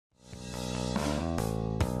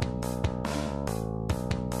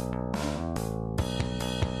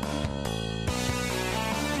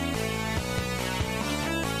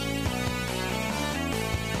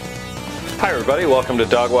Hi everybody, welcome to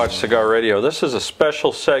Dogwatch Cigar Radio. This is a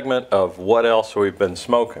special segment of What Else We've Been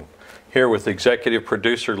Smoking. Here with executive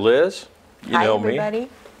producer Liz. You know me. Hi everybody.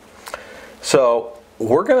 So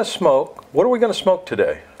we're going to smoke. What are we going to smoke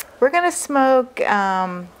today? We're going to smoke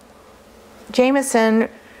Jameson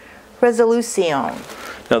Resolucion.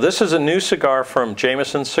 Now this is a new cigar from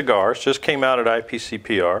Jameson Cigars. Just came out at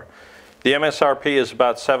IPCPR. The MSRP is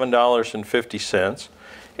about $7.50.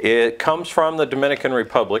 It comes from the Dominican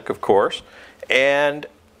Republic, of course, and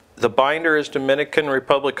the binder is Dominican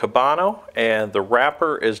Republic Habano, and the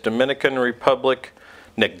wrapper is Dominican Republic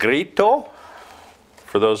Negrito,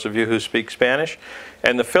 for those of you who speak Spanish,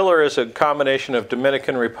 and the filler is a combination of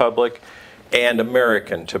Dominican Republic and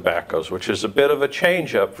American tobaccos, which is a bit of a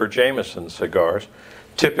change-up for Jameson cigars,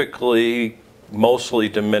 typically mostly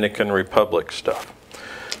Dominican Republic stuff.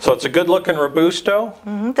 So it's a good-looking Robusto.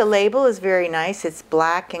 The label is very nice. It's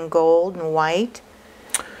black and gold and white.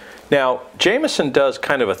 Now, Jameson does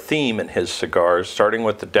kind of a theme in his cigars, starting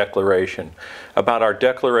with the declaration, about our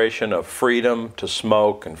declaration of freedom to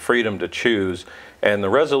smoke and freedom to choose, and the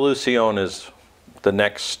Resolucion is the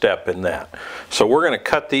next step in that. So we're going to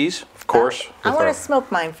cut these, of course. I want to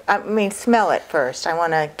smoke mine. Smell it first. I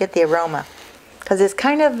want to get the aroma, because it's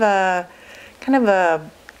kind of a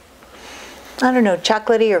I don't know,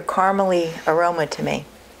 chocolatey or caramely aroma to me.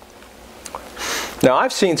 Now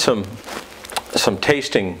I've seen some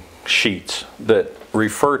tasting sheets that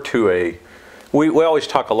refer to we always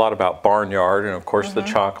talk a lot about barnyard and of course the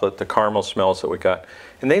chocolate, the caramel smells that we got,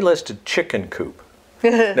 and they listed chicken coop.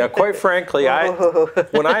 Now quite frankly,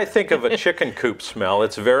 when I think of a chicken coop smell,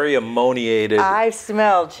 it's very ammoniated. I've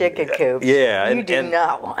smelled chicken coops. Yeah. You do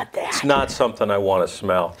not want that. It's not something I want to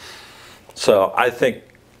smell. So I think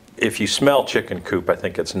if you smell chicken coop, I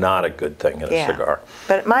think it's not a good thing in a cigar.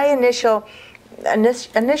 But my initial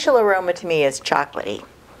aroma to me is chocolatey.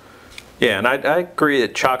 Yeah, and I agree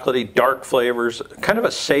that chocolatey, dark flavors, kind of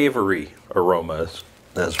a savory aroma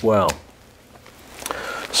as well.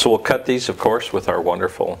 So we'll cut these, of course, with our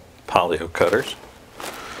wonderful polio cutters.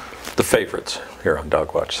 The favorites here on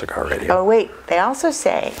Dogwatch Cigar Radio. Oh wait, they also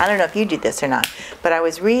say, I don't know if you do this or not, but I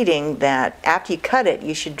was reading that after you cut it,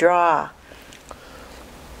 you should draw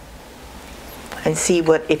and see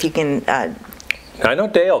if you can. I know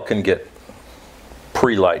Dale can get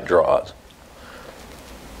pre-light draws.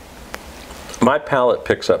 My palate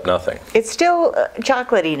picks up nothing. It's still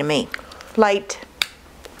chocolatey to me, light.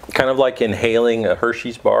 Kind of like inhaling a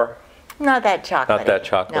Hershey's bar? Not that chocolatey. Not that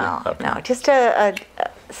chocolatey? No, okay. no, just a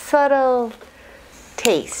subtle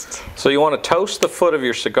taste. So you want to toast the foot of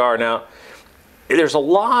your cigar. Now, there's a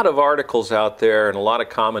lot of articles out there and a lot of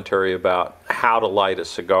commentary about how to light a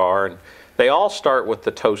cigar, and they all start with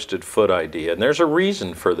the toasted foot idea, and there's a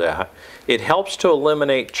reason for that. It helps to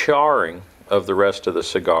eliminate charring of the rest of the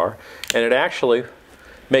cigar, and it actually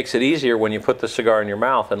makes it easier when you put the cigar in your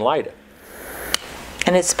mouth and light it.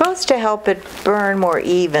 And it's supposed to help it burn more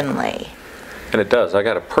evenly. And it does. I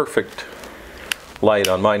got a perfect light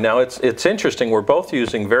on mine. Now it's interesting, we're both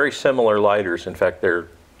using very similar lighters. In fact, they're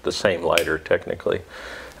the same lighter technically.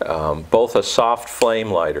 Both a soft flame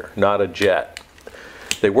lighter, not a jet.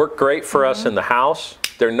 They work great for us in the house.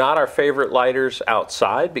 They're not our favorite lighters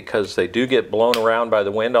outside because they do get blown around by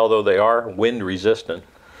the wind, although they are wind resistant.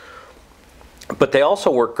 But they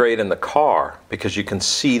also work great in the car because you can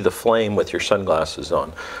see the flame with your sunglasses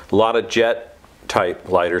on. A lot of jet type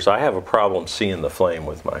lighters, I have a problem seeing the flame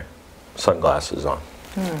with my sunglasses on.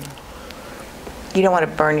 You don't want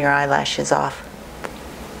to burn your eyelashes off.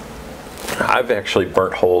 I've actually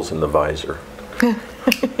burnt holes in the visor.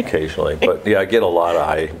 Occasionally, but yeah, I get a lot of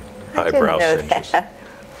eyebrow singes.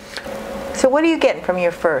 So what are you getting from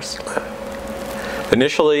your first?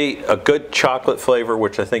 Initially, a good chocolate flavor,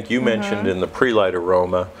 which I think you mentioned in the pre-light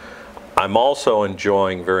aroma. I'm also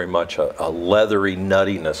enjoying very much a leathery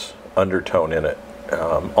nuttiness undertone in it,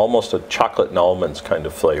 almost a chocolate and almonds kind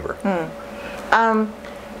of flavor.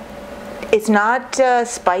 It's not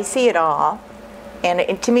spicy at all,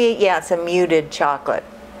 and to me, yeah, it's a muted chocolate.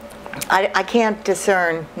 I can't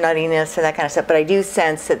discern nuttiness and that kind of stuff, but I do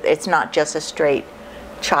sense that it's not just a straight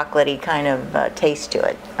chocolatey kind of taste to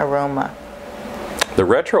it, aroma. The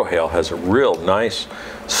retrohale has a real nice,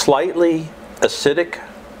 slightly acidic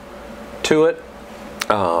to it,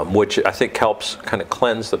 which I think helps kind of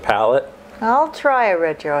cleanse the palate. I'll try a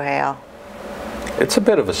retrohale. It's a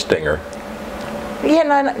bit of a stinger. Yeah,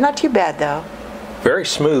 not too bad though. Very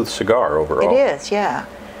smooth cigar overall. It is, yeah.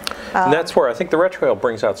 And that's where I think the retrohale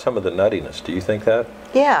brings out some of the nuttiness. Do you think that?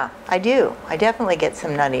 Yeah, I do. I definitely get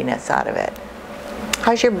some nuttiness out of it.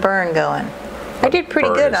 How's your burn going? I did pretty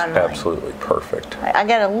good on mine. Absolutely perfect. I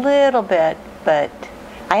got a little bit, but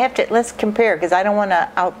I have to, let's compare, because I don't want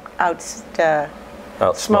to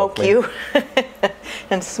smoke me. you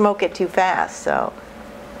and smoke it too fast. So,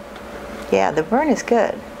 yeah, the burn is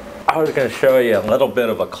good. I was going to show you a little bit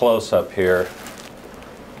of a close-up here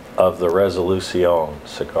of the Resolucion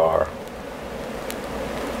cigar.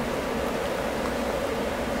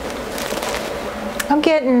 I'm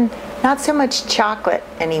getting not so much chocolate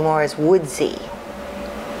anymore as woodsy.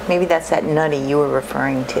 Maybe that's that nutty you were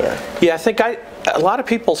referring to. Yeah, I think a lot of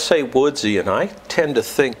people say woodsy, and I tend to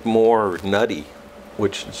think more nutty,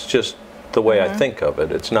 which is just the way I think of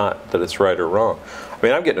it. It's not that it's right or wrong. I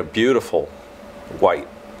mean, I'm getting a beautiful white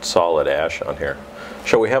solid ash on here.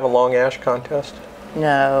 Shall we have a long ash contest?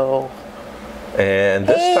 No. And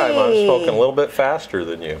this time I'm smoking a little bit faster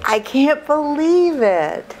than you. I can't believe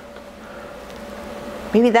it.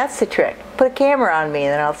 Maybe that's the trick. Put a camera on me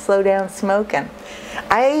and then I'll slow down smoking.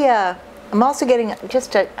 I'm also getting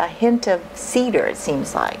just a hint of cedar, it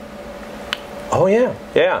seems like. Oh yeah,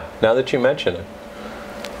 yeah, now that you mention it.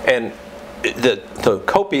 And the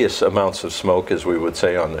copious amounts of smoke, as we would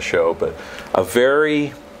say on the show, but a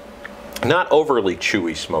very, not overly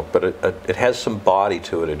chewy smoke, but it has some body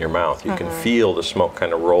to it in your mouth. You can feel the smoke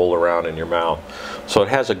kind of roll around in your mouth. So it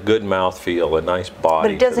has a good mouth feel, a nice body.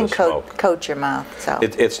 But it doesn't to the smoke. coat your mouth. So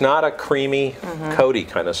It's not a creamy, coaty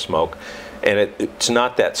kind of smoke. And it's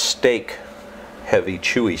not that steak heavy,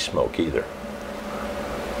 chewy smoke either.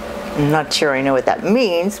 I'm not sure I know what that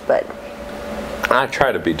means, but I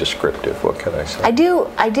try to be descriptive. What can I say? I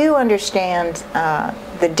do understand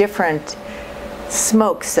the different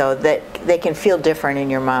smokes, though, that they can feel different in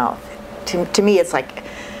your mouth. To me, it's like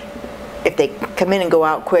if they come in and go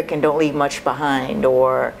out quick and don't leave much behind,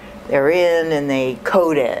 or they're in and they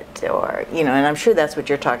coat it, or, you know, and I'm sure that's what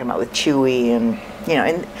you're talking about with chewy and, you know,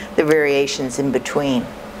 and the variations in between.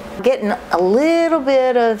 Getting a little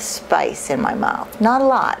bit of spice in my mouth, not a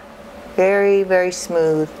lot. Very, very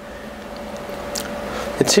smooth.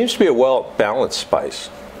 It seems to be a well-balanced spice.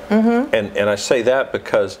 And I say that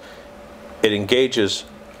because it engages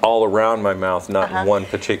all around my mouth, not in one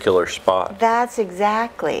particular spot. That's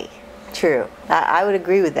exactly true. I would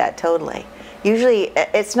agree with that totally. Usually,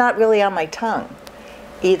 it's not really on my tongue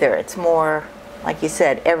either. It's more, like you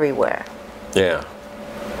said, everywhere. Yeah.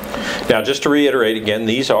 Now, just to reiterate again,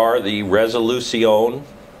 these are the Resolucion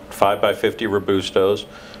 5x50 Robustos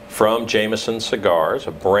from Jameson Cigars,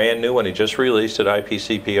 a brand new one. He just released at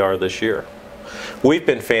IPCPR this year. We've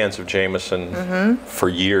been fans of Jameson for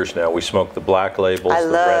years now. We smoke the black labels,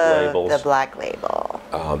 the red labels. The black label.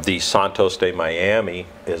 The Santos de Miami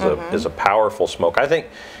is a powerful smoke. I think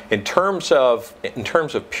in terms of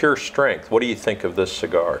pure strength, what do you think of this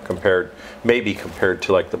cigar compared to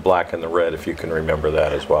like the black and the red, if you can remember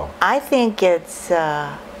that as well? I think it's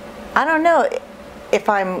I don't know if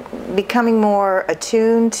I'm becoming more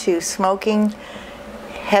attuned to smoking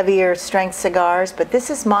heavier strength cigars, but this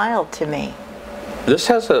is mild to me. This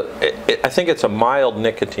has I think it's a mild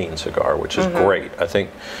nicotine cigar, which is great. I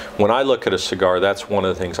think when I look at a cigar, that's one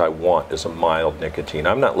of the things I want is a mild nicotine.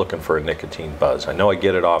 I'm not looking for a nicotine buzz. I know I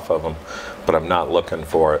get it off of them, but I'm not looking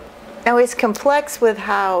for it. Now it's complex with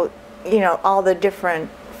how, you know, all the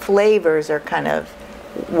different flavors are kind of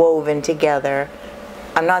woven together.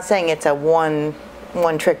 I'm not saying it's a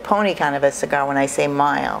one-trick pony kind of a cigar when I say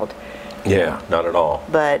mild. Yeah, not at all.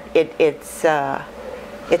 But it's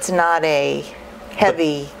not a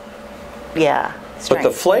heavy, strength. But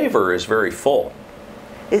the flavor is very full.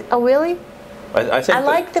 Oh, really? I think I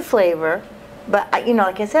like the flavor, but you know,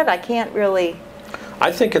 like I said, I can't really.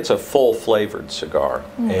 I think it's a full flavored cigar,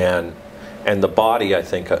 and the body I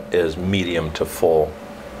think is medium to full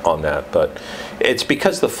on that. But it's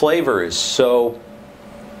because the flavor is so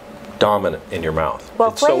dominant in your mouth.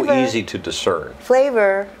 Well, it's so easy to discern.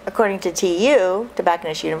 Flavor, according to TU,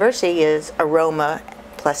 Tobacconist University, is aroma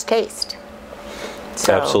plus taste.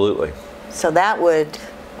 So, absolutely. So that would,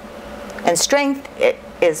 and strength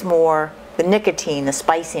is more the nicotine, the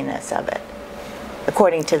spiciness of it,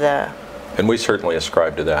 according to the. And we certainly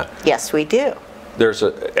ascribe to that. Yes, we do. There's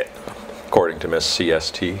according to Miss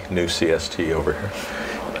CST, new CST over here.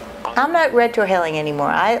 I'm not retrohaling anymore.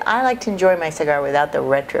 I like to enjoy my cigar without the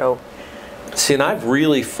retro. See, and I've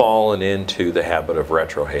really fallen into the habit of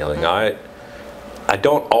retrohaling. I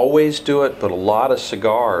don't always do it, but a lot of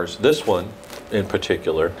cigars, this one in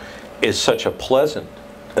particular, is such a pleasant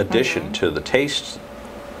addition to the taste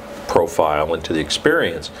profile and to the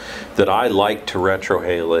experience that I like to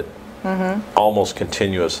retrohale it almost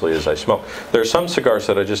continuously as I smoke. There are some cigars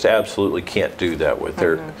that I just absolutely can't do that with.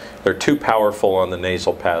 They're too powerful on the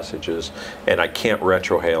nasal passages, and I can't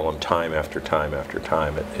retrohale them time after time after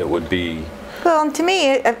time. It would be Well, to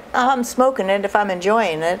me, if I'm smoking it, if I'm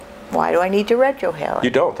enjoying it, why do I need to retrohale it? You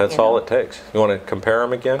don't. That's all it takes. You want to compare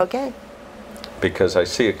them again? Okay. Because I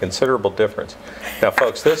see a considerable difference. Now,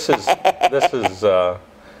 folks, this is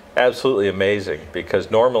absolutely amazing,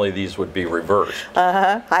 because normally these would be reversed.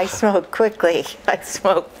 I smoke quickly. I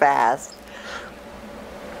smoke fast.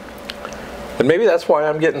 And maybe that's why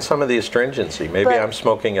I'm getting some of the astringency. Maybe But I'm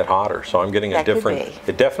smoking it hotter, so I'm getting a that could different.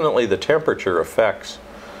 be. It definitely, the temperature affects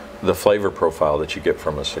the flavor profile that you get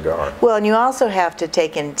from a cigar. Well, and you also have to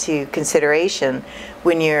take into consideration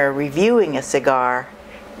when you're reviewing a cigar,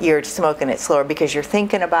 you're smoking it slower because you're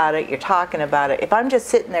thinking about it, you're talking about it. If I'm just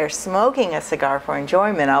sitting there smoking a cigar for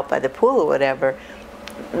enjoyment out by the pool or whatever,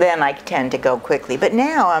 then I tend to go quickly. But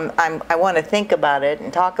now I want to think about it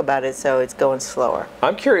and talk about it, so it's going slower.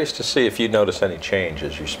 I'm curious to see if you notice any change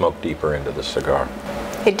as you smoke deeper into the cigar.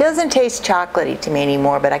 It doesn't taste chocolatey to me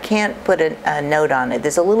anymore, but I can't put a note on it.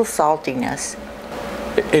 There's a little saltiness.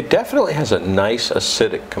 It definitely has a nice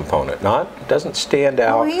acidic component. It doesn't stand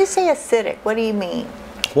out. When you say acidic, what do you mean?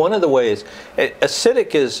 One of the ways,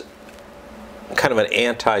 acidic is kind of an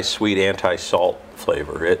anti-sweet, anti-salt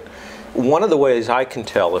flavor. One of the ways I can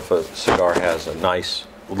tell if a cigar has a nice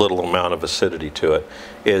little amount of acidity to it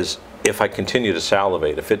is if I continue to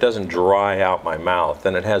salivate. If it doesn't dry out my mouth,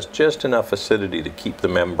 then it has just enough acidity to keep the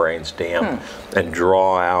membranes damp and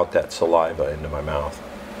draw out that saliva into my mouth.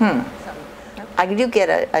 I do get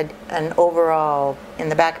an overall, in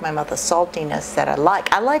the back of my mouth, a saltiness that I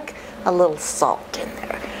like. I like a little salt in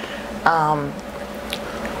there.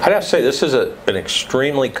 I'd have to say this is an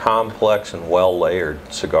extremely complex and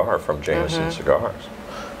well-layered cigar from Jameson Cigars.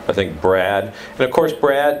 I think Brad, and of course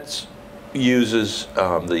Brad uses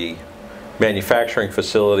the manufacturing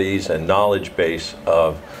facilities and knowledge base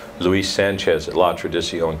of Luis Sanchez at La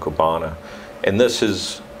Tradicion Cubana. And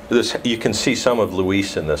you can see some of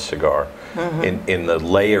Luis in this cigar, in the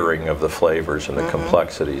layering of the flavors and the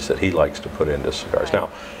complexities that he likes to put into cigars. Now,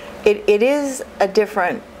 it is a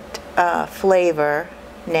different flavor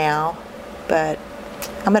now, but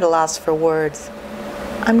I'm at a loss for words.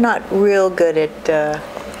 I'm not real good at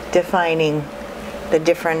defining the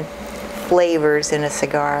different flavors in a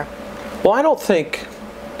cigar. well, I don't think,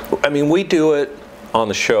 I mean, we do it on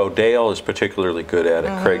the show. Dale is particularly good at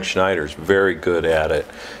it. Craig Schneider's very good at it,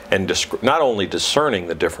 and not only discerning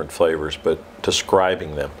the different flavors, but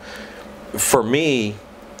describing them. For me,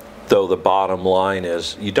 though, the bottom line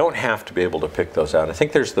is you don't have to be able to pick those out. I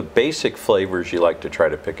think there's the basic flavors you like to try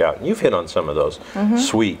to pick out, and you've hit on some of those.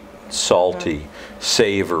 Sweet, salty,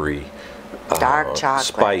 savory, Dark chocolate,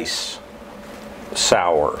 spice,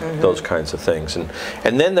 sour, those kinds of things. And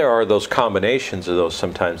then there are those combinations of those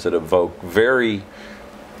sometimes that evoke very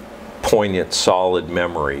poignant, solid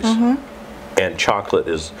memories. And chocolate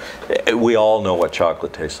is, we all know what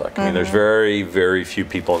chocolate tastes like. I mean, there's very, very few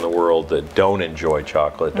people in the world that don't enjoy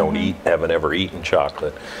chocolate, don't eat, haven't ever eaten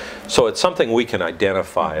chocolate. So it's something we can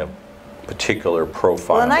identify a particular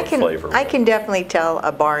profile of flavor. I can definitely tell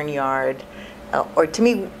a barnyard, or to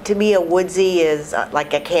me a woodsy is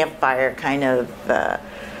like a campfire kind of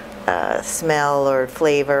smell or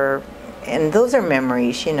flavor, and those are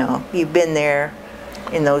memories. You know, you've been there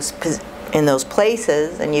in those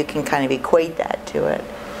places, and you can kind of equate that to it.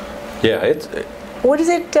 Yeah, What is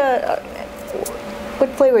it? What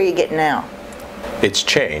flavor are you getting now? it's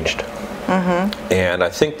changed, and I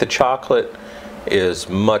think the chocolate is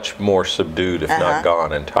much more subdued, if not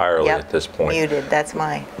gone entirely at this point. Muted. That's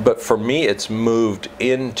mine. But for me, it's moved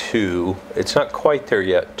into, it's not quite there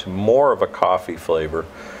yet, to more of a coffee flavor,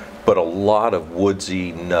 but a lot of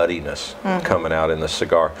woodsy nuttiness coming out in the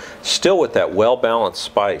cigar. Still with that well-balanced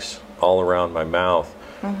spice all around my mouth,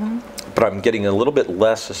 but I'm getting a little bit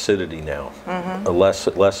less acidity now, less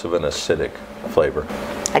of an acidic flavor.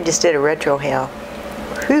 I just did a retrohale.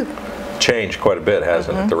 Whew. Changed quite a bit,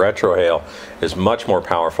 hasn't it? The retrohale is much more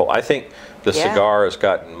powerful. I think the cigar has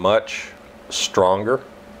gotten much stronger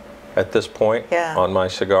at this point on my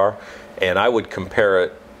cigar, and I would compare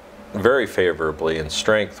it very favorably in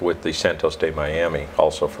strength with the Santos de Miami,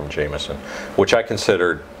 also from Jameson, which I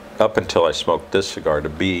considered, up until I smoked this cigar, to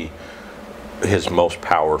be his most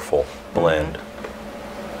powerful blend.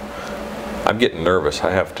 I'm getting nervous.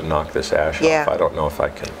 I have to knock this ash off. I don't know if I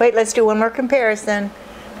can. Wait, let's do one more comparison.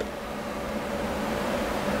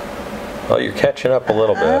 Well, you're catching up a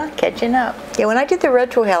little bit. Catching up. Yeah, when I did the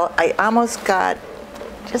retrohale, I almost got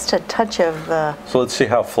just a touch of... So let's see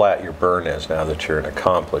how flat your burn is now that you're an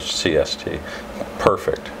accomplished CST.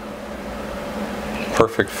 Perfect.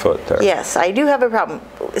 Perfect foot there. Yes, I do have a problem.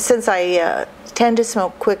 Since I tend to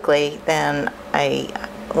smoke quickly, then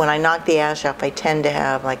when I knock the ash off, I tend to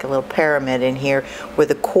have like a little pyramid in here where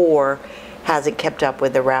the core hasn't kept up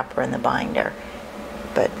with the wrapper and the binder.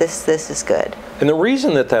 But this is good. And the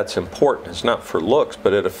reason that that's important is not for looks,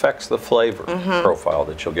 but it affects the flavor profile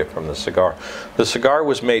that you'll get from the cigar. The cigar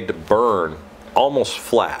was made to burn almost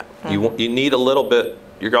flat. You need a little bit,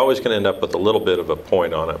 you're always going to end up with a little bit of a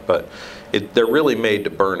point on it, but they're really made to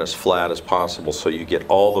burn as flat as possible, so you get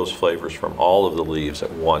all those flavors from all of the leaves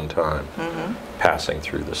at one time passing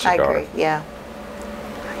through the cigar. I agree, yeah.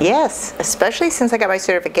 Yes, especially since I got my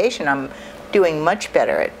certification, I'm doing much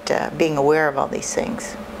better at being aware of all these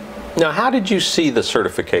things. Now, how did you see the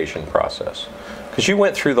certification process? Because you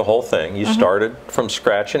went through the whole thing. You started from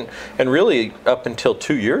scratch, and really up until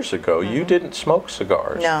 2 years ago, you didn't smoke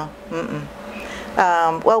cigars. No.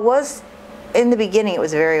 Well, in the beginning, it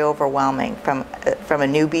was very overwhelming from a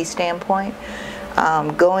newbie standpoint.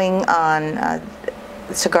 Going on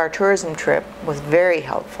the CIgar Tourism trip was very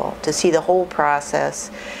helpful to see the whole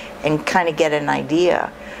process and kind of get an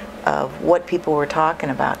idea of what people were talking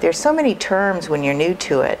about. There's so many terms when you're new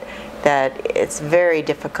to it that it's very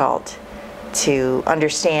difficult to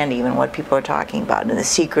understand even what people are talking about, and the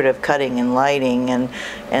secret of cutting and lighting,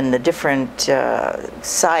 and the different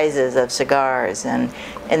sizes of cigars, and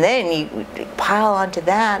then you pile onto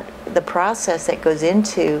that the process that goes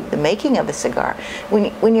into the making of a cigar.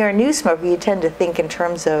 When you're a new smoker, you tend to think in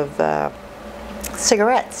terms of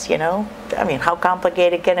cigarettes, you know? I mean, how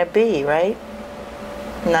complicated can it be, right?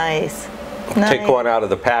 Nice. Take one out of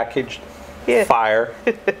the package, fire,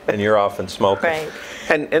 and you're off and smoking. Right.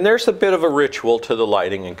 And there's a bit of a ritual to the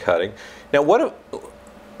lighting and cutting. Now,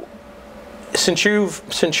 since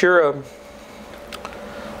you're a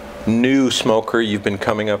new smoker, you've been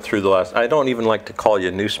coming up through the last, I don't even like to call you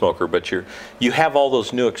a new smoker, but you have all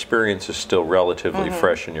those new experiences still relatively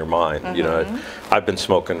fresh in your mind. You know, I've been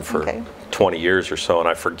smoking for 20 years or so, and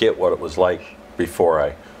I forget what it was like before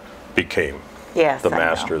I became the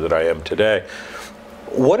master that I am today.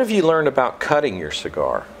 What have you learned about cutting your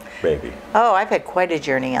cigar, maybe? Oh, I've had quite a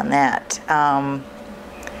journey on that.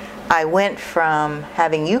 I went from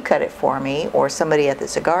having you cut it for me, or somebody at the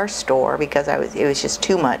cigar store, because it was just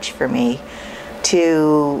too much for me,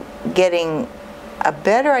 to getting a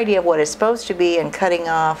better idea of what it's supposed to be and cutting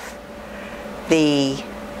off the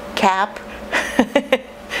cap,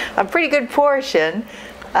 a pretty good portion,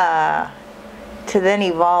 to then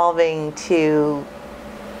evolving to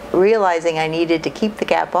realizing I needed to keep the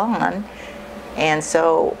cap on. And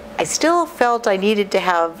so I still felt I needed to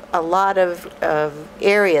have a lot of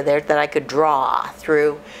area there that I could draw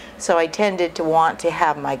through. So I tended to want to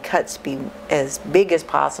have my cuts be as big as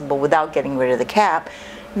possible without getting rid of the cap.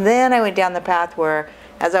 Then I went down the path where,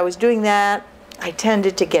 as I was doing that, I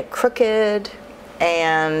tended to get crooked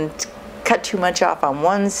and cut too much off on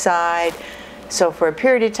one side. So for a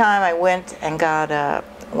period of time, I went and got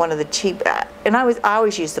one of the cheap, and I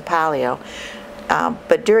always used the Palio.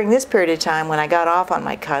 But during this period of time, when I got off on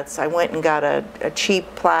my cuts, I went and got a cheap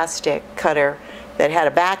plastic cutter that had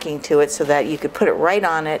a backing to it so that you could put it right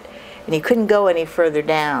on it and you couldn't go any further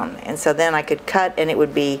down. And so then I could cut and it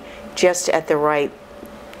would be just at the right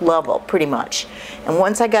level, pretty much. And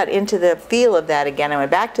once I got into the feel of that again, I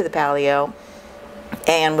went back to the Palio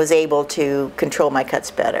and was able to control my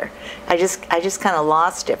cuts better. I just kind of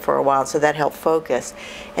lost it for a while, so that helped focus.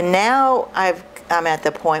 And now I'm at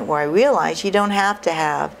the point where I realize you don't have to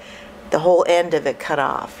have the whole end of it cut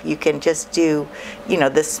off. You can just do, you know,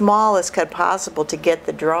 the smallest cut possible to get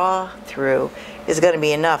the draw through is going to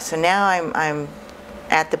be enough. So now I'm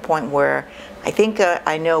at the point where I think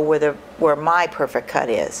I know where my perfect cut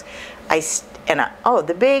is.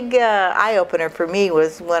 The big eye opener for me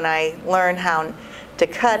was when I learned how to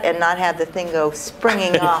cut and not have the thing go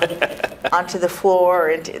springing off onto the floor.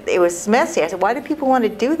 And it was messy. I said, why do people want to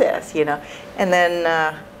do this, you know? And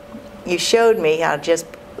then you showed me how to just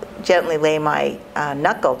gently lay my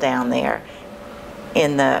knuckle down there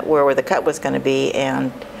in where the cut was going to be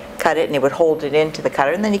and cut it, and it would hold it into the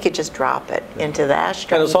cutter, and then you could just drop it into the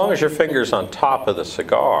ashtray. And as long as your finger's on top of the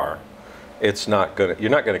cigar, you're not going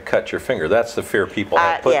to cut your finger. That's the fear people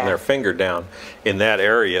have, putting their finger down in that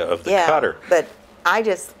area of the cutter. But I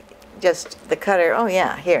just the cutter,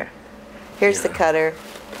 here's the cutter.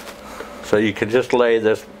 So you can just lay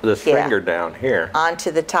this finger down here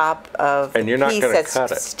onto the top of and you're not going to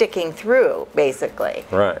cut it, sticking through, basically.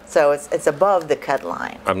 Right. So it's above the cut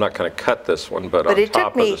line. I'm not going to cut this one, but on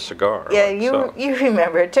top of the cigar. Yeah, you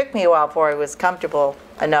remember, it took me a while before I was comfortable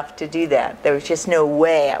enough to do that. There was just no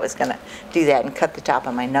way I was going to do that and cut the top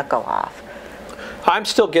of my knuckle off. I'm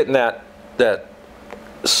still getting that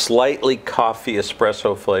slightly coffee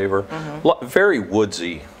espresso flavor, very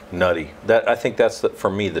woodsy, nutty. I think that's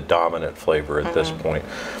for me the dominant flavor at this point,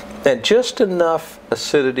 and just enough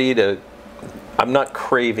acidity to I'm not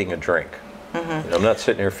craving a drink. I'm not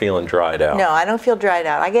sitting here feeling dried out. No, I don't feel dried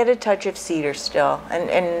out. I get a touch of cedar still,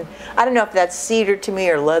 and I don't know if that's cedar to me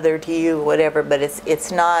or leather to you, or whatever. But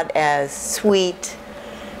it's not as sweet,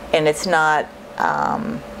 and it's not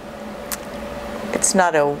a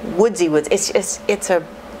woodsy woods. It's a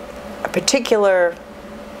particular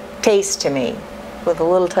taste to me, with a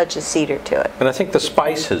little touch of cedar to it. And I think the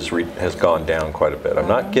spice has gone down quite a bit. I'm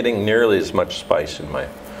not getting nearly as much spice in my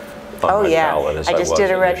palate as I just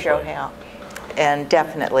did a initially. retrohale, and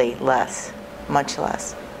definitely less, much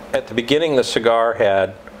less. At the beginning, the cigar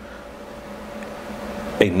had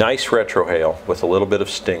a nice retrohale with a little bit of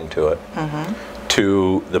sting to it,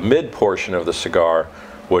 to the mid portion of the cigar,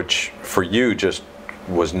 which for you just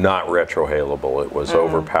was not retrohalable. It was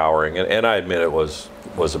overpowering, and I admit it was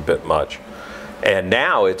a bit much. And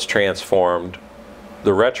now it's transformed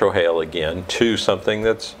the retrohale again to something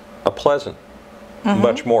that's a pleasant,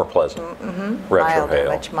 much more pleasant retrohale.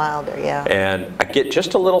 Much milder, yeah. And I get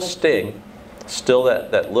just a little sting, still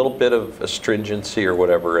that little bit of astringency or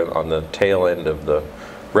whatever on the tail end of the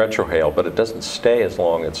retrohale, but it doesn't stay as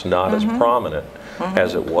long. It's not as prominent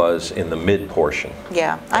as it was in the mid portion.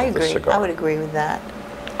 Yeah, I agree. I would agree with that.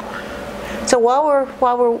 So while we're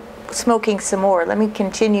smoking some more, let me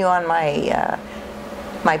continue on my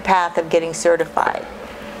my path of getting certified.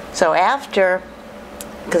 So after,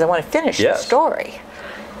 because I want to finish the story.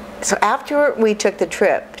 So after we took the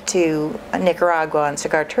trip to Nicaragua on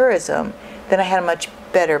CIgar Tourism, then I had a much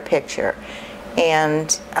better picture,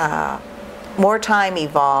 and more time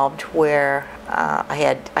evolved where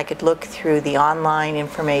I could look through the online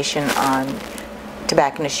information on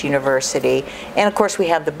Tobacconist University, and of course we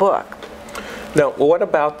have the book. Now, what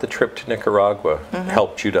about the trip to Nicaragua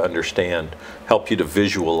helped you to understand, helped you to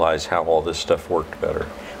visualize how all this stuff worked better?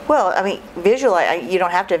 Well, I mean, you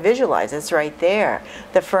don't have to visualize, it's right there.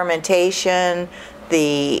 The fermentation,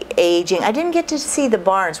 the aging. I didn't get to see the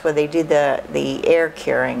barns where they do the air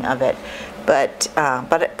curing of it, but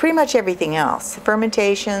pretty much everything else. The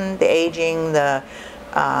fermentation, the aging, the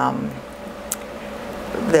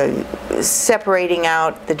separating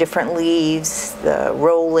out the different leaves, the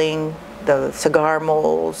rolling, the cigar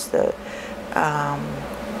molds, the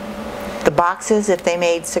boxes, if they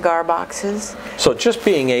made cigar boxes. So just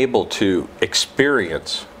being able to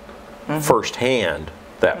experience firsthand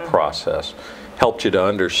that process helped you to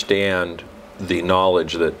understand the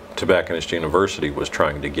knowledge that Tobacconist University was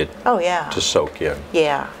trying to get to soak in.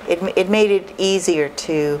 Yeah, it made it easier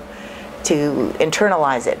to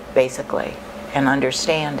internalize it, basically, and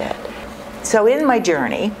understand it. So in my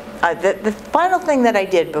journey, the final thing that I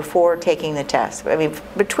did before taking the test, I mean,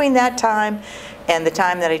 between that time and the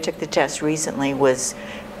time that I took the test recently, was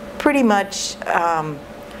pretty much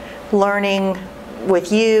learning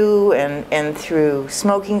with you and through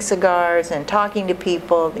smoking cigars and talking to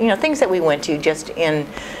people, you know, things that we went to just in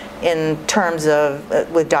terms of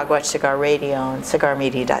with Dogwatch Cigar Radio and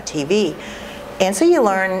cigarmedia.tv. And so you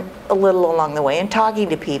learn a little along the way, and talking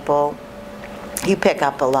to people, you pick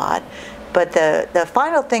up a lot. But the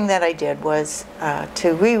final thing that I did was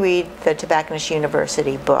to reread the Tobacconist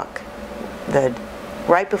University book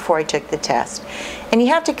right before I took the test. And you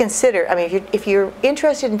have to consider, I mean, if you're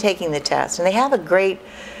interested in taking the test, and they have a great,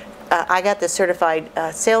 I got the certified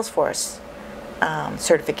Salesforce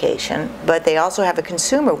certification, but they also have a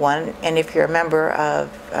consumer one, and if you're a member of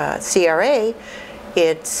CRA,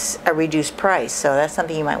 it's a reduced price. So that's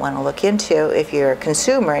something you might want to look into if you're a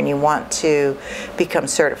consumer and you want to become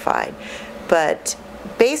certified. But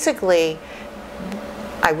basically,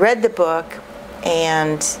 I read the book,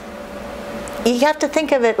 and you have to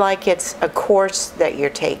think of it like it's a course that you're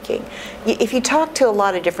taking. If you talk to a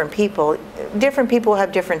lot of different people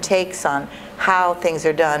have different takes on how things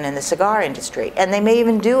are done in the cigar industry, and they may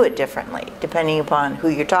even do it differently depending upon who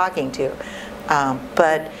you're talking to.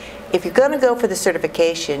 But if you're going to go for the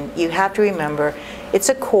certification, you have to remember it's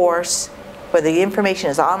a course, whether the information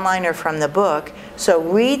is online or from the book. So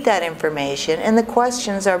read that information, and the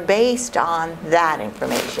questions are based on that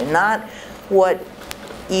information, not what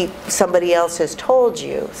somebody else has told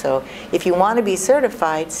you. So if you want to be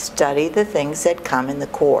certified, study the things that come in the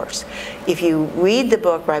course. If you read the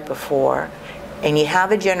book right before and you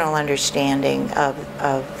have a general understanding of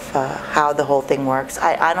how the whole thing works,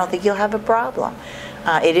 I don't think you'll have a problem.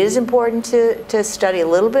 It is important to study a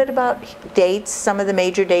little bit about dates, some of the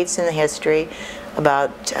major dates in the history,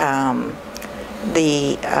 about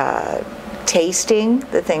the tasting,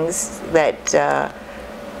 the things that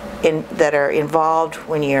are involved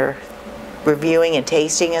when you're reviewing and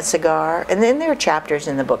tasting a cigar. And then there are chapters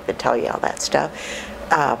in the book that tell you all that stuff.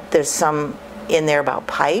 There's some in there about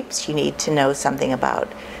pipes. You need to know something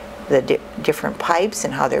about the different pipes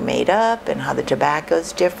and how they're made up and how the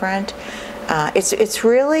tobacco's different. It's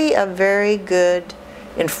really a very good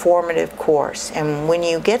informative course, and when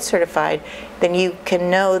you get certified, then you can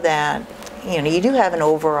know that you do have an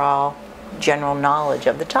overall general knowledge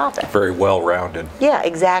of the topic. Very well-rounded. Yeah,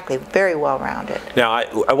 exactly. Very well-rounded. Now, I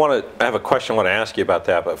have a question I want to ask you about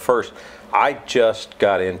that, but first, I just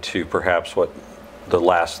got into perhaps the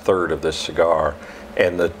last third of this cigar,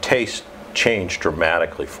 and the taste changed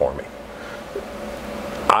dramatically for me.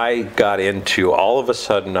 I got into, all of a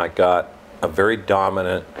sudden, I got a very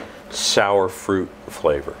dominant sour fruit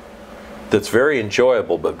flavor that's very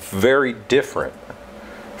enjoyable, but very different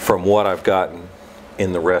from what I've gotten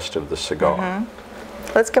in the rest of the cigar.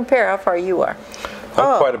 Mm-hmm. Let's compare how far you are.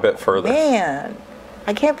 I'm quite a bit further. Man,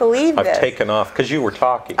 I can't believe this. I've taken off, because you were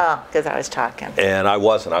talking. Oh, because I was talking. And I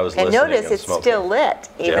wasn't. I was listening and notice it's smoking. Still lit,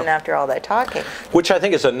 even after all that talking. Which I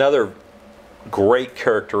think is another great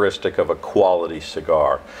characteristic of a quality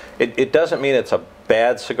cigar. It doesn't mean it's a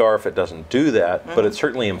bad cigar if it doesn't do that, but it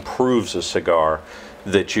certainly improves a cigar,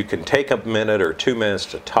 that you can take a minute or 2 minutes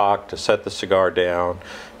to talk, to set the cigar down,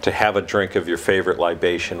 to have a drink of your favorite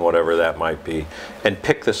libation, whatever that might be, and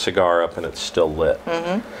pick the cigar up and it's still lit.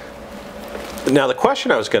 Now, the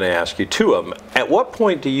question I was going to ask you, two of them, at what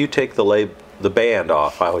point do you take the band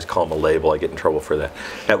off? I always call them a label. I get in trouble for that.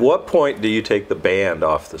 At what point do you take the band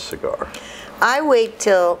off the cigar? I wait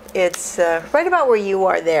till it's right about where you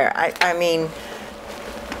are there. I mean,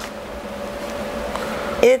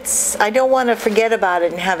 I don't want to forget about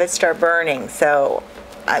it and have it start burning. So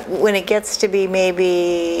when it gets to be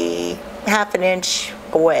maybe half an inch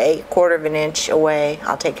away, quarter of an inch away,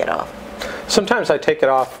 I'll take it off. Sometimes I take it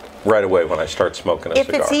off right away when I start smoking a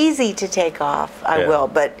cigar. If it's easy to take off, I will,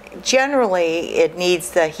 but generally it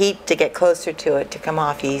needs the heat to get closer to it to come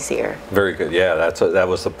off easier. Very good. Yeah, that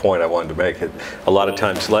was the point I wanted to make. A lot of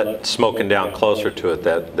times, smoking down closer to it,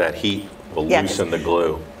 that heat will loosen the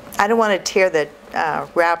glue. I don't want to tear the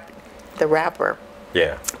wrapper.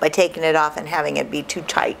 Yeah. By taking it off and having it be too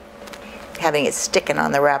tight, having it sticking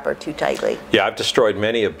on the wrapper too tightly. Yeah, I've destroyed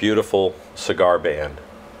many a beautiful cigar band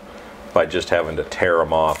by just having to tear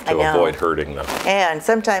them off to avoid hurting them. And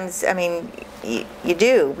sometimes, I mean, you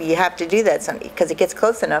have to do that because it gets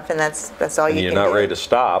close enough, and that's all you can do. And you're not ready to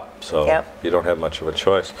stop, so you don't have much of a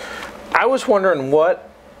choice. I was wondering, what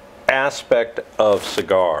aspect of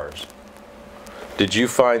cigars did you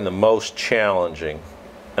find the most challenging?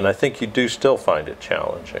 And I think you do still find it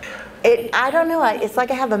challenging. I don't know. It's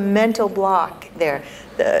like I have a mental block there.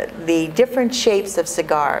 The different shapes of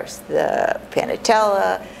cigars, the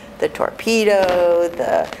Panatella, the Torpedo,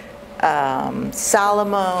 the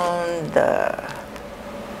Salomon, the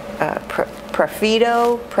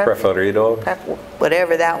Preferido,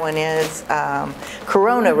 whatever that one is,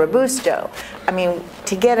 Corona, Robusto. I mean,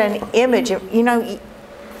 to get an image,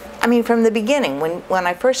 I mean, from the beginning, when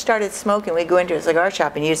I first started smoking, we'd go into a cigar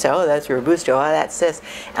shop and you'd say, oh, that's Robusto, oh, that's this.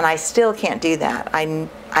 And I still can't do that. I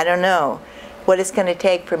don't know what it's going to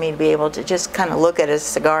take for me to be able to just kind of look at a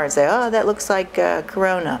cigar and say, oh, that looks like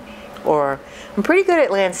Corona. Or I'm pretty good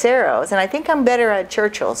at Lanceros, and I think I'm better at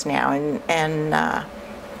Churchills now.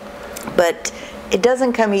 But it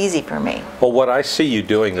doesn't come easy for me. Well, what I see you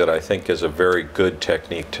doing that I think is a very good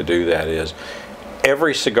technique to do that is,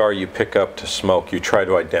 every cigar you pick up to smoke, you try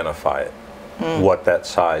to identify it, what that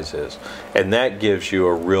size is. And that gives you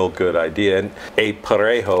a real good idea. And a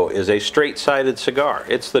Parejo is a straight-sided cigar.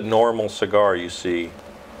 It's the normal cigar you see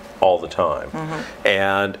all the time.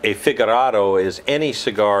 And a Figurado is any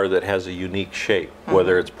cigar that has a unique shape,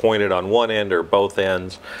 whether it's pointed on one end or both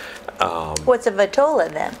ends. What's a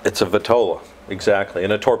Vitola then? It's a Vitola. Exactly.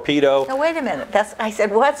 And a Torpedo. No, wait a minute. I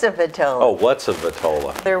said, what's a Vitola? Oh, what's a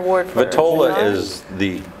Vitola? Their word for Vitola is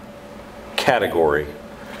the category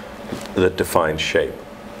that defines shape.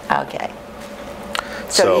 Okay.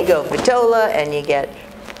 So you go Vitola and you get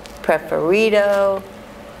Preferido,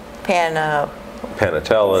 Panatella.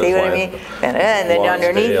 See what I mean? And then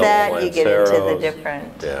underneath that, you get into the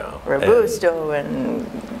different Robusto and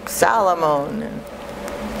Salomon.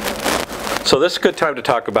 So this is a good time to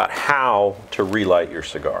talk about how to relight your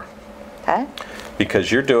cigar. Okay.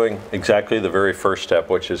 Because you're doing exactly the very first step,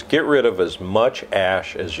 which is get rid of as much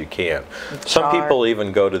ash as you can. Some people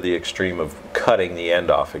even go to the extreme of cutting the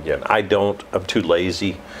end off again. I don't. I'm too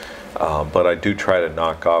lazy. But I do try to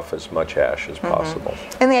knock off as much ash as possible.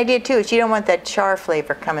 And the idea too is you don't want that char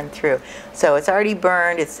flavor coming through. So it's already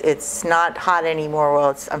burned. It's not hot anymore.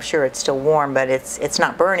 Well, I'm sure it's still warm, but it's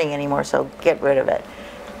not burning anymore. So get rid of it,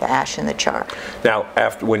 the ash and the char. Now,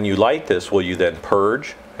 when you light this, will you then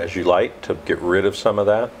purge as you light to get rid of some of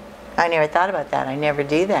that? I never thought about that. I never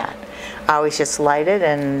do that. I always just light it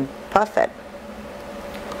and puff it.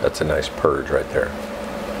 That's a nice purge right there.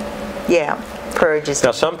 Yeah, purge is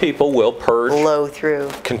Now some people will purge blow through.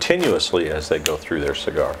 continuously as they go through their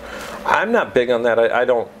cigar. I'm not big on that. I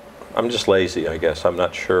don't, I'm just lazy, I guess. I'm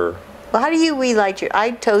not sure. Well, how do you relight your?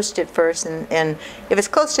 I toast it first, and if it's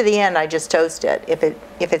close to the end, I just toast it.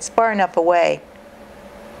 If it's far enough away,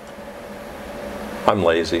 I'm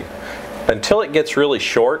lazy. Until it gets really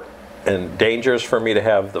short and dangerous for me to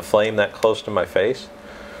have the flame that close to my face.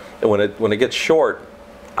 And when it gets short,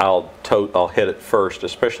 I'll hit it first,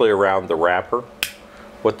 especially around the wrapper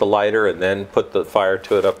with the lighter, and then put the fire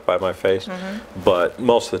to it up by my face. But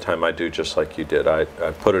most of the time I do just like you did. I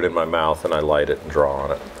put it in my mouth and I light it and draw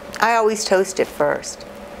on it. I always toast it first.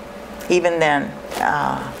 Even then.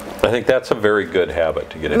 I think that's a very good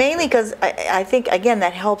habit to get into. Mainly because I think, again,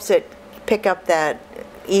 that helps it pick up that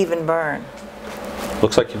even burn.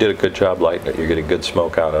 Looks like you did a good job lighting it. You're getting good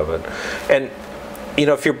smoke out of it. And, you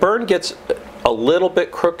know, if your burn gets a little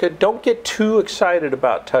bit crooked, don't get too excited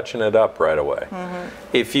about touching it up right away.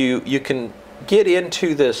 If you can get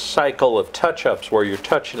into this cycle of touch-ups where you're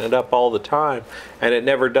touching it up all the time and it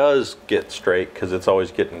never does get straight because it's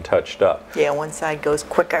always getting touched up. Yeah, one side goes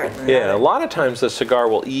quicker than the Yeah, other. a lot of times the cigar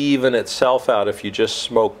will even itself out if you just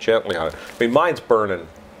smoke gently on it. I mean, mine's burning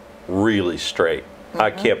really straight.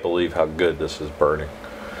 I can't believe how good this is burning.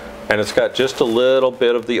 And it's got just a little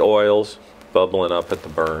bit of the oils bubbling up at the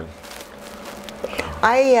burn.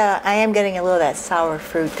 I am getting a little of that sour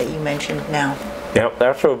fruit that you mentioned now. Yep,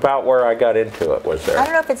 that's about where I got into it, was there. I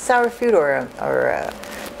don't know if it's sour fruit or a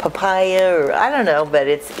papaya, or I don't know, but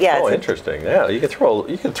it's, yeah. Oh, it's interesting. Yeah, you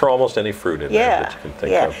can throw almost any fruit in there that you can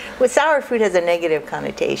think of. Well, sour fruit has a negative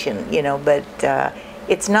connotation, you know, but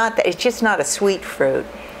it's not that. It's just not a sweet fruit.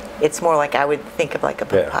 It's more like I would think of like a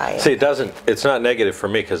papaya. See, it's not negative for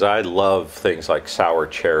me because I love things like sour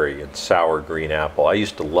cherry and sour green apple. I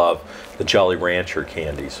used to love the Jolly Rancher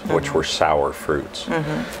candies, which were sour fruits.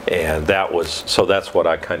 And so that's what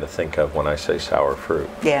I kind of think of when I say sour fruit.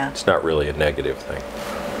 Yeah. It's not really a negative thing.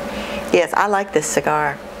 Yes, I like this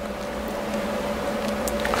cigar.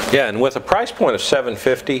 Yeah, and with a price point of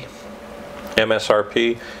 $7.50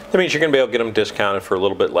 MSRP, that means you're going to be able to get them discounted for a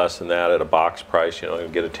little bit less than that at a box price. You know, you'll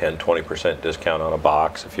get a 10-20% discount on a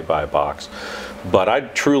box if you buy a box. But I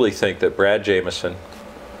truly think that Brad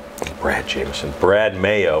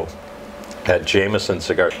Mayo at Jameson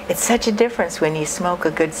Cigar. It's such a difference when you smoke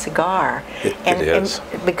a good cigar. It is.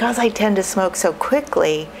 And because I tend to smoke so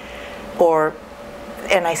quickly,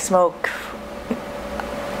 and I smoke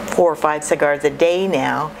 4 or 5 cigars a day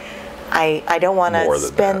now, I don't want to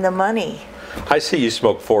spend the money. I see you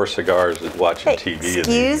smoke 4 cigars watching TV.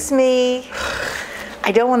 Excuse me.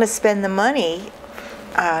 I don't want to spend the money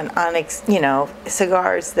on you know,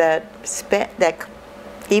 cigars that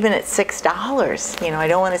even at $6, you know, I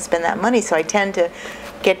don't want to spend that money. So I tend to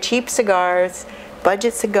get cheap cigars,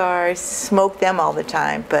 budget cigars, smoke them all the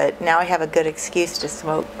time. But now I have a good excuse to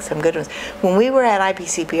smoke some good ones. When we were at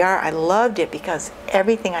IPCPR, I loved it because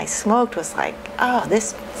everything I smoked was like, oh,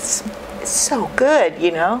 this is so good,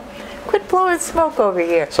 you know. Quit blowing smoke over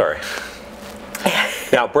here. Sorry.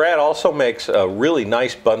 Now, Brad also makes a really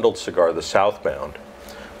nice bundled cigar, the Southbound,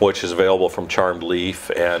 which is available from Charmed Leaf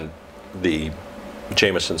and the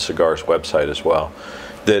Jameson Cigars website as well.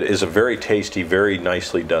 That is a very tasty, very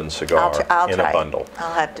nicely done cigar in a bundle.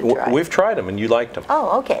 I'll have to try. We've tried them and you liked them.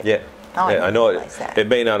 Oh, okay. Yeah. Oh, yeah, I know it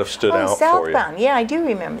may not have stood out for you. Southbound. Yeah, I do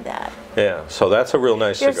remember that. Yeah, so that's a real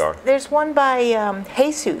nice cigar. There's one by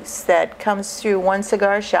Jesus that comes through one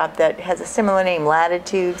cigar shop that has a similar name,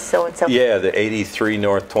 Latitude, so-and-so. Yeah, the 83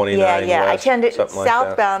 North 29 Yeah, West, I tend to, something like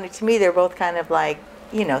Southbound, that. To me, they're both kind of like,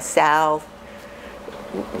 you know, South,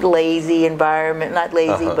 lazy environment, not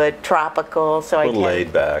lazy, but tropical. So a little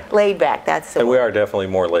laid back. Laid back, that's the And word. we are definitely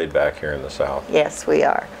more laid back here in the South. Yes, we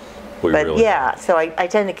are. But really yeah, so I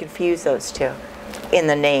tend to confuse those two in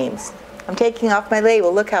the names. I'm taking off my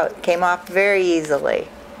label. Look how it came off very easily.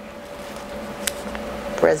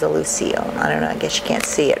 Resolucion. I don't know, I guess you can't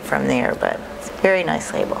see it from there, but it's a very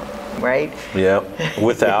nice label, right? Yeah,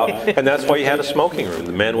 without, and that's why you had a smoking room.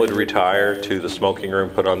 The men would retire to the smoking room,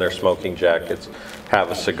 put on their smoking jackets, have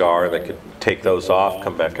a cigar, and they could take those off,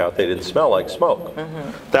 come back out. They didn't smell like smoke.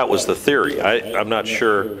 That was the theory. I'm not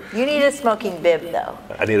sure. You need a smoking bib, though.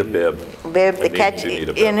 I need a bib. Bib, the catch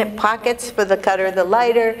in it, pockets for the cutter, the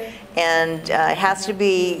lighter, and it has to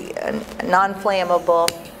be non-flammable,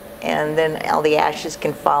 and then all the ashes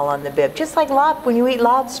can fall on the bib, just like when you eat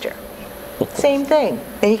lobster. Same thing.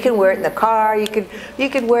 And you can wear it in the car. You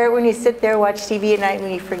could wear it when you sit there, watch TV at night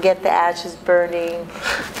when you forget the ashes burning.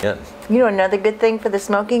 Yeah. You know another good thing for the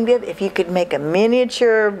smoking bib? If you could make a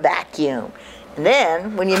miniature vacuum And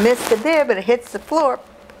then when you miss the bib and it hits the floor,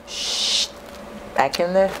 shh, back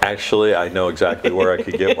in the... Actually, I know exactly where I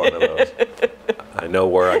could get one of those. I know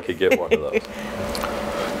where I could get one of those.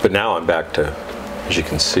 But now I'm back to, as you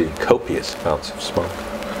can see, copious amounts of smoke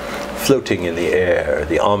floating in the air,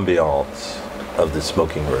 the ambiance of the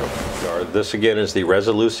smoking room. This again is the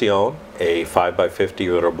Resolucion, a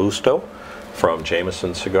 5x50 Robusto from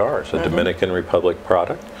Jameson Cigars, a Dominican Republic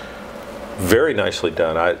product. Very nicely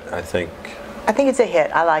done, I think. I think it's a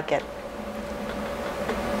hit. I like it.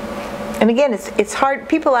 And again, it's hard.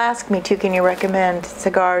 People ask me too, can you recommend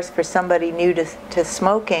cigars for somebody new to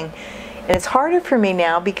smoking? And it's harder for me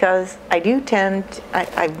now because I do tend,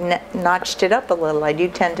 I've notched it up a little. I do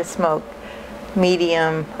tend to smoke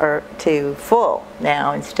medium or to full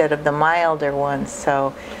now instead of the milder ones.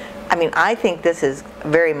 So, I mean, I think this is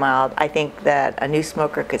very mild. I think that a new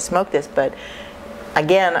smoker could smoke this, but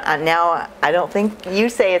again, now I don't think you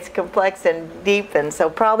say it's complex and deep, and so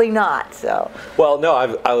probably not. So. Well, no,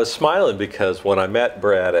 I was smiling because when I met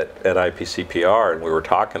Brad at IPCPR and we were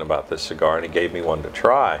talking about this cigar, and he gave me one to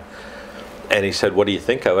try, and he said, "What do you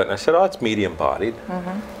think of it?" And I said, "Oh, it's medium bodied."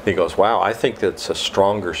 He goes, "Wow, I think that's a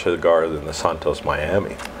stronger cigar than the Santos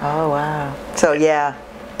Miami." Oh wow! So yeah.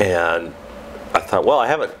 And I thought, well,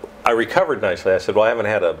 I recovered nicely. I said, well, I haven't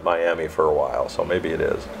had a Miami for a while, so maybe it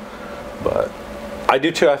is, but. I do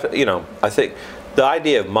too. I think the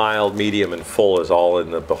idea of mild, medium, and full is all in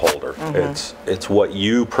the beholder. It's what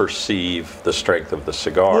you perceive the strength of the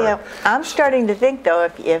cigar. Yeah, I'm starting to think though,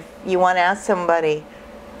 if you want to ask somebody,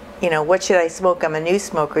 what should I smoke? I'm a new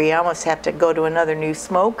smoker. You almost have to go to another new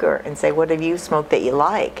smoker and say, what have you smoked that you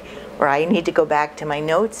like? Or I need to go back to my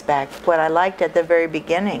notes what I liked at the very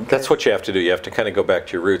beginning. That's what you have to do. You have to kind of go back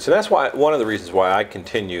to your roots, and that's why one of the reasons why I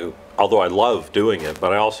continue. Although I love doing it,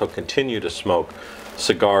 but I also continue to smoke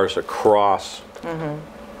cigars across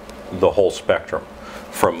the whole spectrum,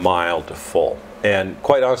 from mild to full. And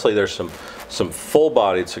quite honestly, there's some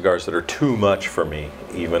full-bodied cigars that are too much for me,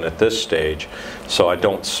 even at this stage, so I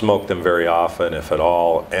don't smoke them very often, if at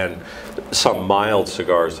all, and some mild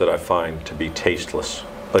cigars that I find to be tasteless.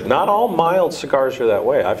 But not all mild cigars are that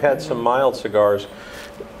way. I've had some mild cigars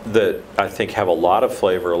that I think have a lot of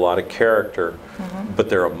flavor, a lot of character, but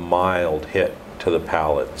they're a mild hit to the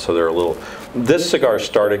palate. So they're a little. This cigar is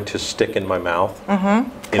starting to stick in my mouth.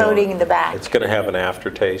 Coating in the back. It's going to have an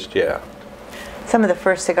aftertaste, yeah. Some of the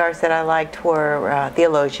first cigars that I liked were the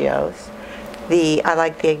Elogios. I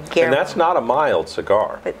like the Guerrero. And that's not a mild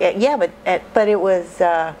cigar. But, yeah, but it was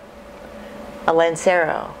a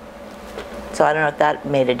Lancero. So I don't know if that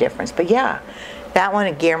made a difference. But yeah, that one,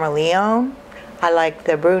 a Guillermo Leon. I like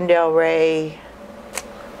the Brun Del Rey.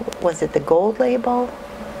 Was it the gold label?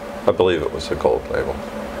 I believe it was a gold label.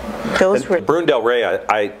 Those were Brun Del Rey,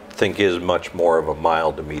 I think, is much more of a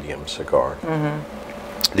mild to medium cigar.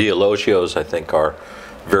 The Elogios, I think, are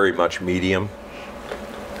very much medium.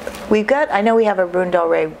 I know we have a Brun Del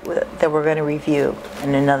Rey that we're going to review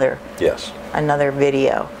in another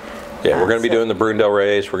video. Yeah, we're going to be doing the Brun Del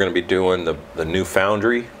Reys. We're going to be doing the new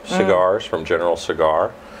Foundry cigars from General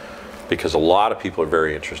Cigar, because a lot of people are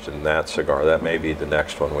very interested in that cigar. That may be the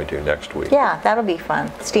next one we do next week. Yeah, that'll be fun.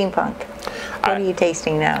 Steampunk. What are you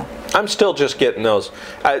tasting now? I'm still just getting those.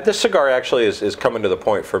 This cigar actually is coming to the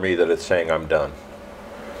point for me that it's saying I'm done.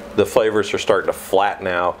 The flavors are starting to flatten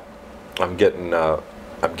out. I'm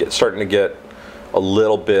starting to get a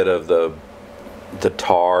little bit of the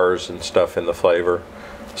tars and stuff in the flavor.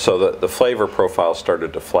 So the flavor profile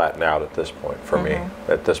started to flatten out at this point for me.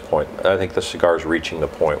 At this point, I think the cigar is reaching the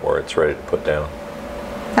point where it's ready to put down.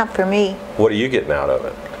 Not for me. What are you getting out of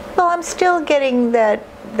it? Well, I'm still getting that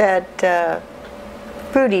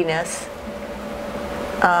fruitiness.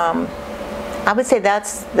 I would say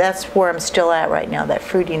that's where I'm still at right now, that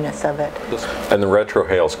fruitiness of it. And the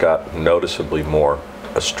retrohale's got noticeably more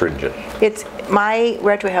astringent. My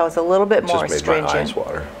retrohale is a little bit more astringent. astringent, my eyes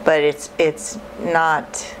water. But it's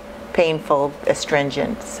not painful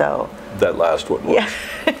astringent. So that last one was. Yeah.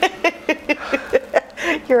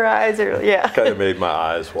 Your eyes are kind of made my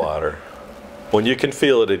eyes water. When you can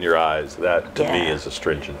feel it in your eyes, that to me is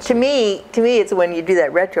astringent. To me, it's when you do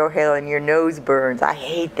that retrohale and your nose burns. I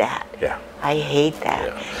hate that. Yeah. I hate that.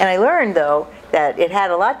 Yeah. And I learned though that it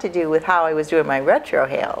had a lot to do with how I was doing my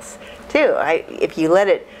retrohales too. If you let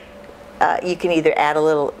it, you can either add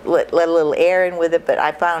let a little air in with it. But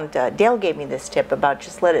I found Dale gave me this tip about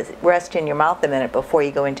just let it rest in your mouth a minute before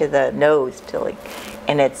you go into the nose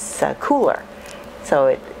and it's cooler.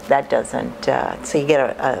 So that doesn't. So you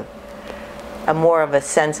get a more of a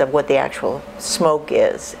sense of what the actual smoke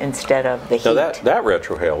is instead of the heat. Now that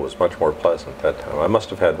retrohale was much more pleasant that time. I must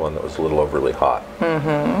have had one that was a little overly hot.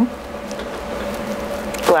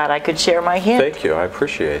 glad I could share my hint. Thank you. I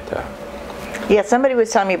appreciate that. Yeah, somebody was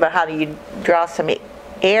telling me about how do you draw some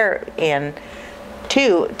air in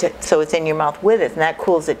too, so it's in your mouth with it, and that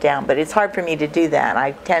cools it down. But it's hard for me to do that.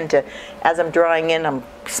 I tend to, as I'm drawing in, I'm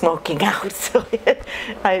smoking out. So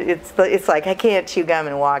it's like I can't chew gum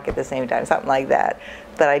and walk at the same time, something like that.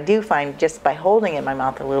 But I do find just by holding it in my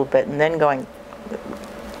mouth a little bit and then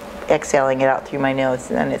exhaling it out through my nose,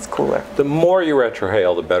 and then it's cooler. The more you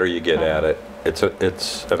retrohale, the better you get at it. It's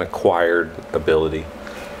an acquired ability.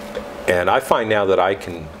 And I find now that I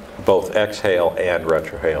can both exhale and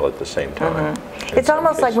retrohale at the same time. It's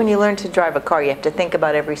almost like when you learn to drive a car, you have to think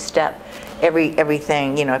about every step,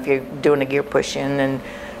 everything, you know, if you're doing a gear push in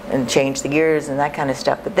and change the gears and that kind of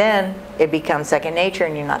stuff. But then it becomes second nature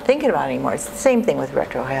and you're not thinking about it anymore. It's the same thing with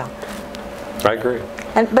retrohale. I agree.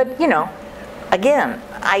 But, you know, again,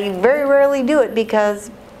 I very rarely do it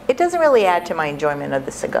because it doesn't really add to my enjoyment of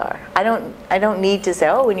the cigar. I don't need to say,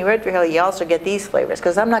 oh, when you retrohale, you also get these flavors,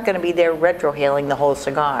 because I'm not going to be there retrohaling the whole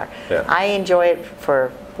cigar. Yeah. I enjoy it for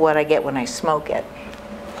what I get when I smoke it.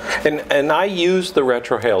 And I use the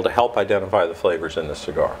retrohale to help identify the flavors in the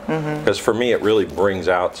cigar, because for me it really brings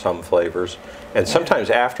out some flavors. And sometimes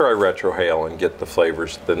after I retrohale and get the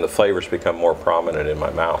flavors, then the flavors become more prominent in my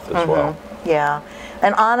mouth as well. Yeah,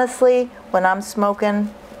 and honestly, when I'm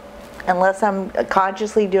smoking, unless I'm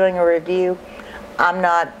consciously doing a review, I'm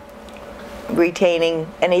not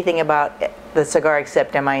retaining anything about the cigar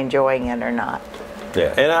except am I enjoying it or not.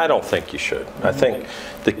 Yeah, and I don't think you should. I think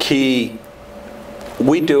the key,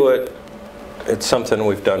 we do it, it's something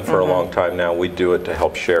we've done for a long time now. We do it to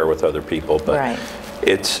help share with other people, but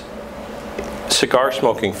it's, cigar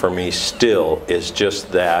smoking for me still is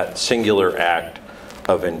just that singular act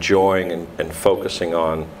of enjoying and focusing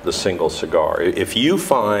on the single cigar. If you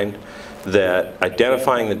find that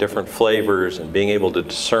identifying the different flavors and being able to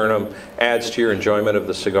discern them adds to your enjoyment of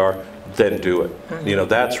the cigar, then do it. You know,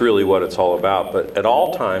 that's really what it's all about. But at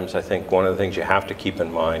all times, I think one of the things you have to keep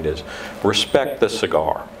in mind is respect the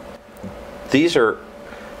cigar.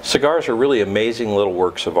 Cigars are really amazing little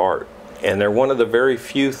works of art, and they're one of the very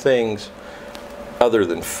few things other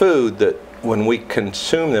than food that when we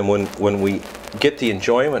consume them, when we get the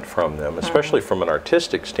enjoyment from them, especially from an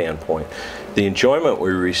artistic standpoint, the enjoyment we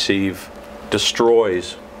receive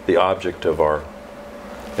destroys the object of our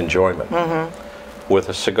enjoyment. With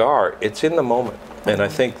a cigar, it's in the moment. And I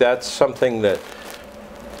think that's something that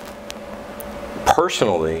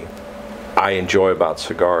personally I enjoy about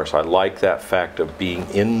cigars. I like that fact of being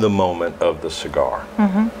in the moment of the cigar.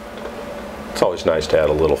 It's always nice to add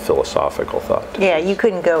a little philosophical thought to you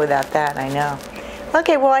couldn't go without that, I know.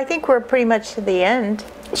 Okay, well, I think we're pretty much to the end.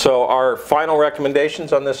 So our final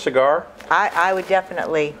recommendations on this cigar? I would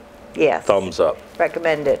definitely, yes. Thumbs up.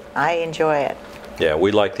 Recommend it. I enjoy it. Yeah,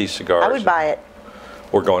 we like these cigars. I would buy it.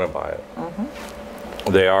 We're going to buy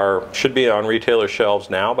it. They should be on retailer shelves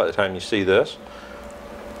now by the time you see this.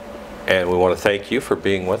 And we want to thank you for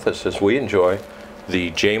being with us as we enjoy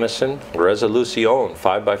the Jameson Resolucion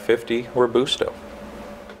 5x50 Robusto.